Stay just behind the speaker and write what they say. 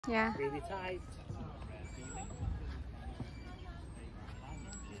Yeah. Really tight.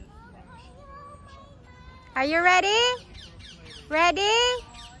 Are you ready? Ready?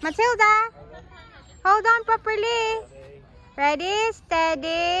 Matilda, hold on properly. Ready,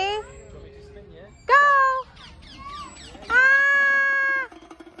 steady, go! Ah!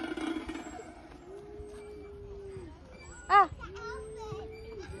 Ah!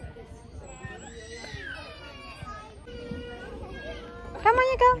 Come on,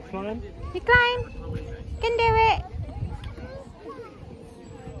 you go. You climb? You climb. You can do it.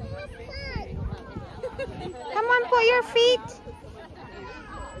 Come on, put your feet.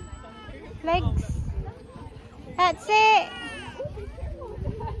 Legs. That's it.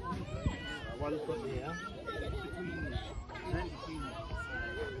 One foot here.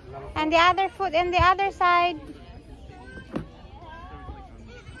 And the other foot on the other side.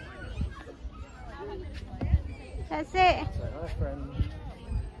 That's it. So, hi friend.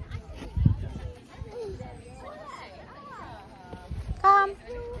 Come.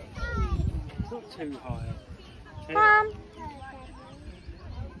 It's not too high. Come.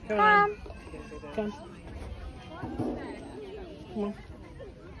 Come Come. on. Come. Come on.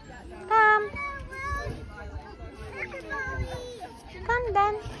 Come. Come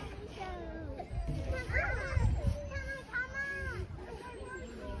then.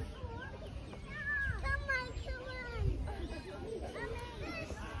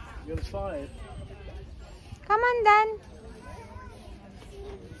 You're on the slide. Come on then.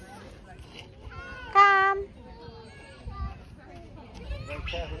 Come. Very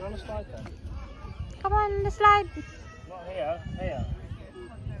careful. You're on the slide then. Come on the slide. Not here. Here.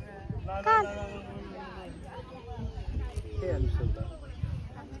 No, Come. no, no, no, no, no, no. Here, Matilda.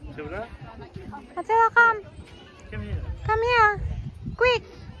 Matilda? Matilda, come. Come here. Come here. Quick.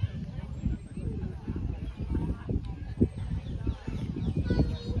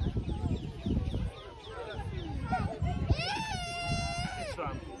 This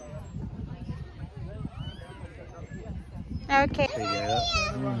one. Okay.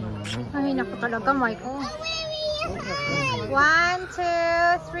 Ay, naku talaga, Michael. 1, 2,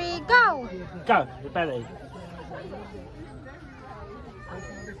 3, go! Go, your belly.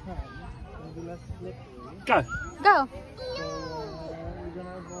 Go. Go! We're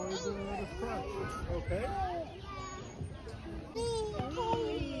gonna avoid the scratch. Okay.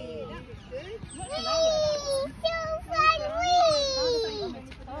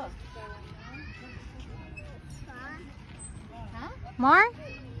 More?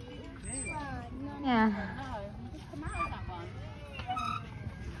 Yeah.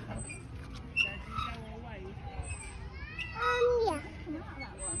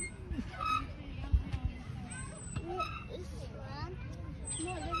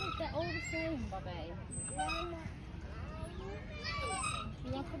 They're all the same, Bobby.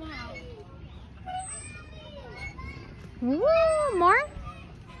 You want to come out? Woo! More?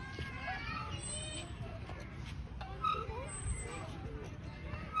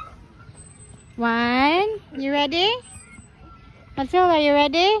 One. You ready? Matilda, you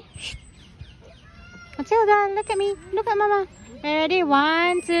ready? Shh. Matilda, look at me. Look at Mama. Ready?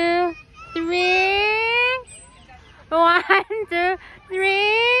 1, 2, 3. 1, 2,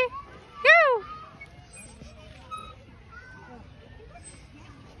 3. Go!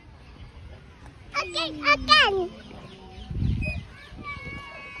 Again.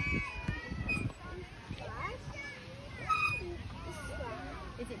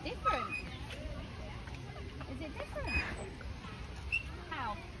 Is it different? Is it different?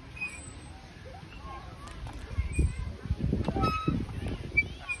 How?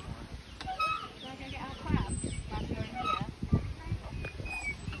 Should I go get our crab while you're in here?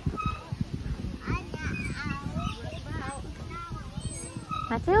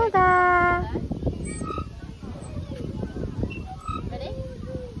 Matilda. Ready?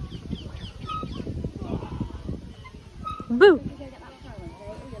 Boo. Go get that current, okay?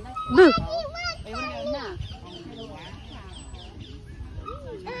 Oh, your legs are Boo. Oh, you want to go now?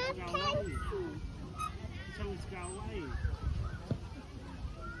 Tell us to go away.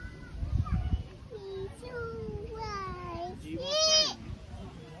 Do you want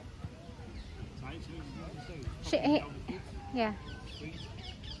friends? Yeah.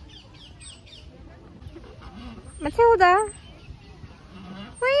 Matilda,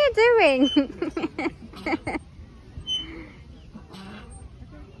 what are you doing?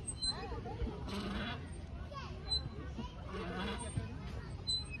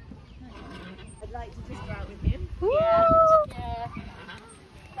 I'd like to just go out with him. Woo! Yeah.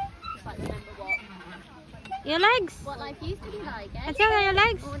 Just like remember Your legs. what life used to be like, eh? Matilda, your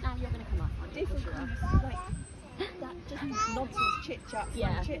legs. Oh, now you're going to come up. Different colours. Like that just nonsense chit chat.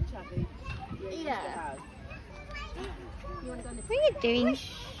 Yeah. Chit chatting. Yeah. You want to go in the What are you doing?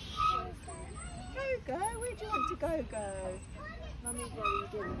 Go. Where do you want to go? Mummy, what are you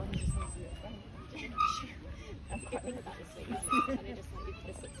doing? Mummy just wants a little friend. I think about this thing, and it just like you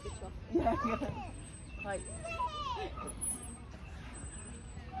just switch off. Yeah. Like.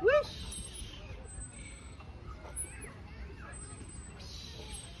 Whoosh.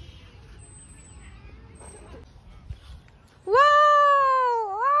 Whoa!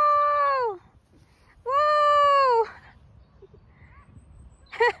 Whoa! Whoa!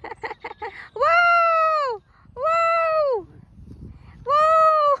 Whoa! Whoa! Whoa!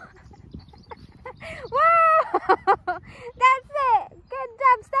 Whoa! That's it! Good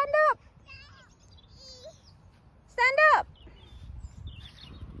job! Stand up! Stand up!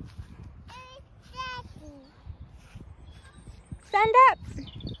 Stand up!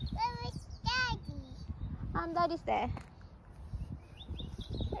 Daddy's there.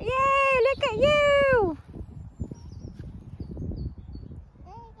 Yay! Look at you!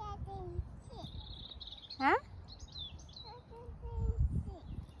 Huh?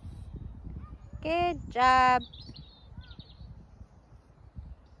 Good job.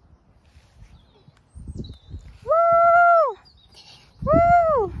 Woo!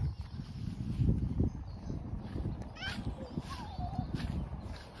 Woo!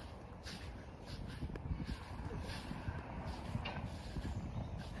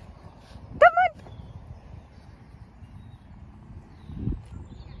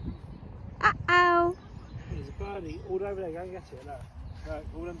 Uh-oh. There's a birdie all over there. Go and get it. Look. Look,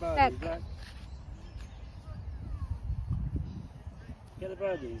 all them birdies. Look. Look. Get the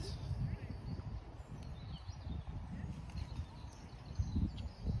birdies.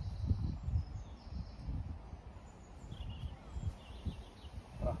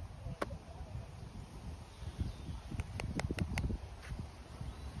 Oh.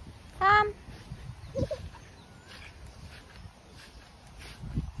 Come.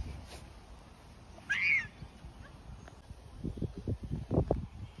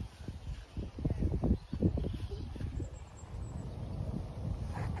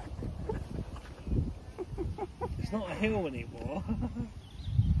 It's not a hill anymore.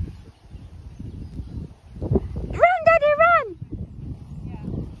 Run, Daddy, run!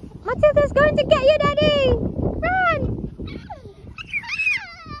 Matilda's going to get you, Daddy! Run!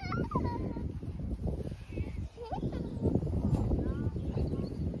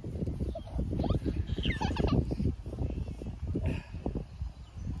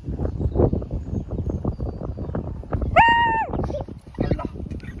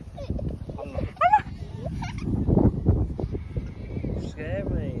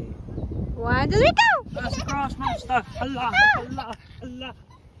 Scary. 1, 2, 3, go! That's a grass monster. Allah, Allah, Allah,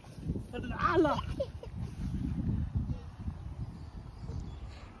 Allah.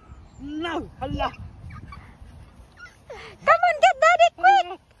 No, Allah. Come on, get Daddy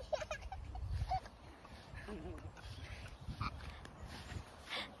quick!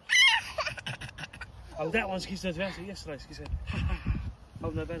 Oh, that one she said yesterday. She said, oh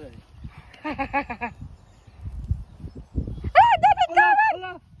no, belly. Ah, Daddy, go on!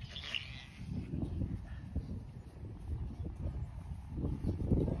 Allah.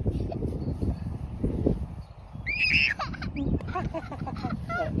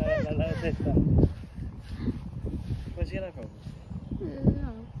 No. Where's the yellow from?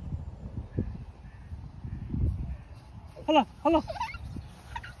 No. Allah, Allah.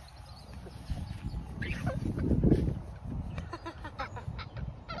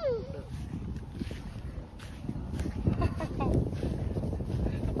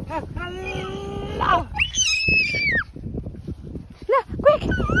 Allah. No, quick!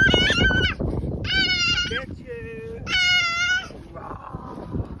 Get you.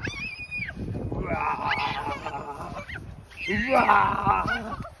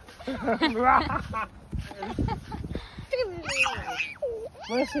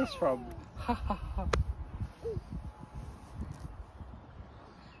 Where's this from? Come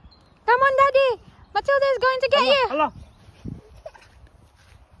on, Daddy! Matilda is going to get you! Allah.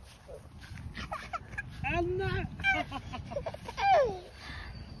 Oh no!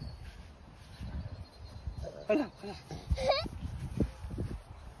 Allah, Allah.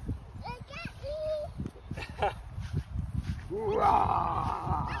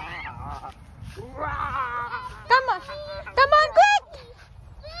 Come on, quick!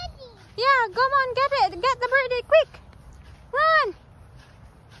 Yeah, come on, get it! Get the birdie, quick! Run!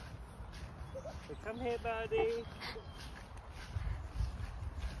 Come here, buddy.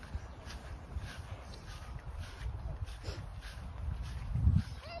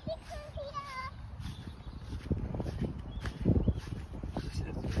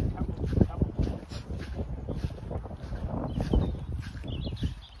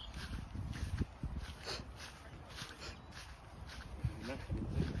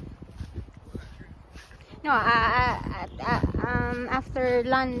 No, after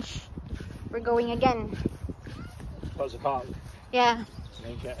lunch, we're going again. Close the park. Yeah.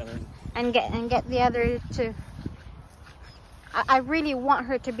 And get the other two. I really want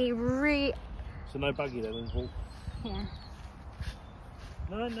her to be So no buggy then, walk. Yeah.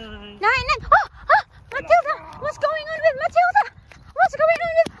 No. Nine. Oh, Matilda! What's going on with Matilda? What's going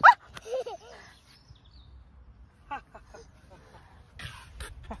on with...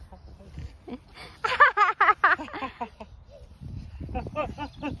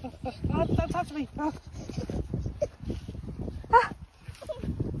 Oh, don't touch me! Oh.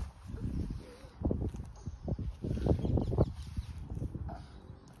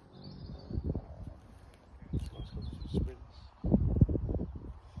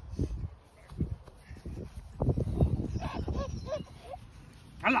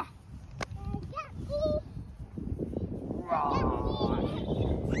 Allah!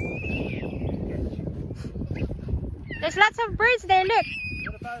 There's lots of birds there, look.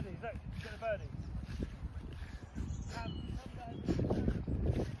 Get a birdie, look, get a birdie.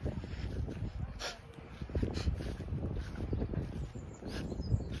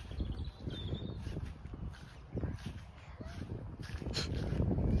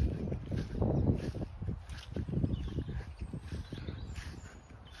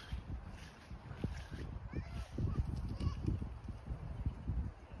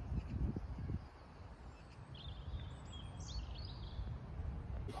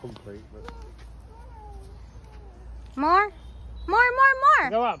 Concrete, but... More.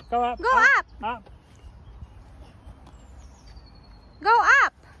 Go up. Go up. Up. Go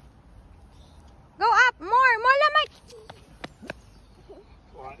up. Go up. More, Mike.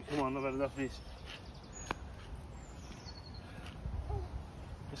 Right, come on, I've had enough of this.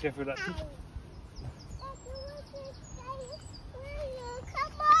 Let's go through that. Come on.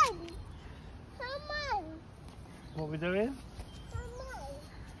 What are we doing?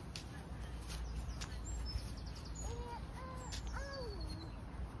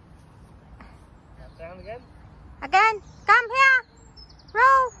 Down again? Again. Come here.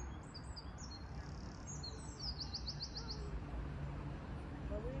 Roll.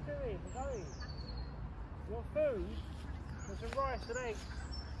 What are you doing? Zoe? Your food? There's some rice and eggs.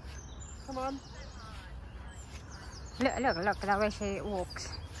 Come on. Look the way she walks.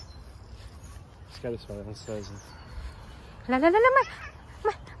 Let's go this way, that's Thursday. Mike.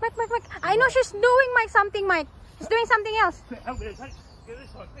 I know she's doing something, Mike. She's doing something else. Help me, get this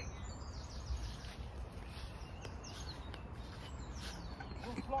side, quick.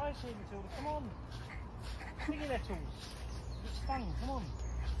 Flies here, Matilda, come on. Piggy nettles. It's stung, come on.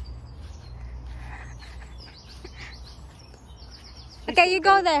 Okay, you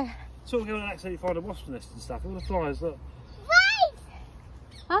go there. Sort of going to accidentally find a wasp nest and stuff. All the flies, look. Right!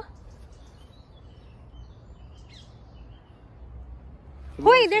 Huh?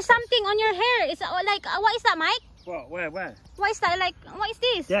 Wait, there's something on your hair. It's like, what is that, Mike? What? Where? What is that? Like, what is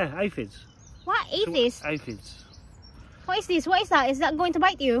this? Yeah, aphids. What? Aphids? Aphids. What is this? What is that? Is that going to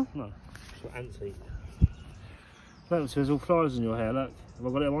bite you? No, it's what ants eat. Look, so there's all flies in your hair, look.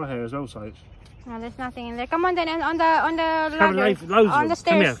 I've got it in my hair as well, so. No, there's nothing in there. Come on then, on the ladder. Loads on of the them.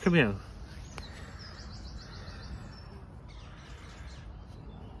 stairs. Come here.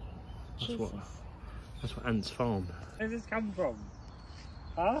 That's what ants farm. Where does this come from?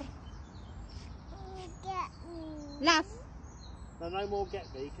 Huh? Get me. Laugh. No more get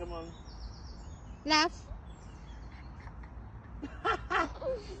me, come on. Laugh.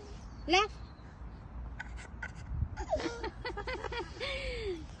 Laugh.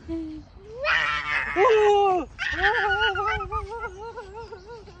 Oh!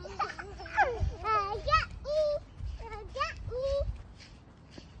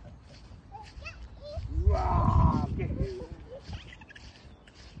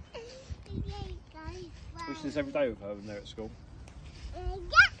 We see this every day with her when they're at school.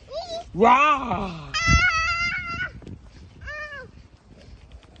 Wow!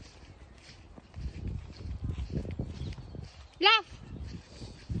 Laugh.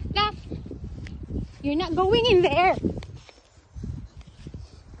 You're not going in there.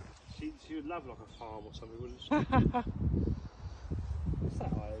 She would love like a farm or something, wouldn't she? What's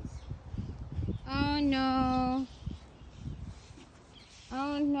that, eyes? Oh no.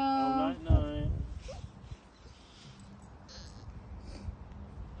 Oh no. Oh, no.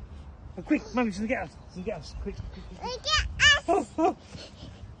 Oh, quick, Mummy, she's gonna get us. She's gonna get us. Quick. Get us. Oh.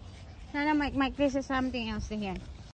 No, Mike, this is something else to hear.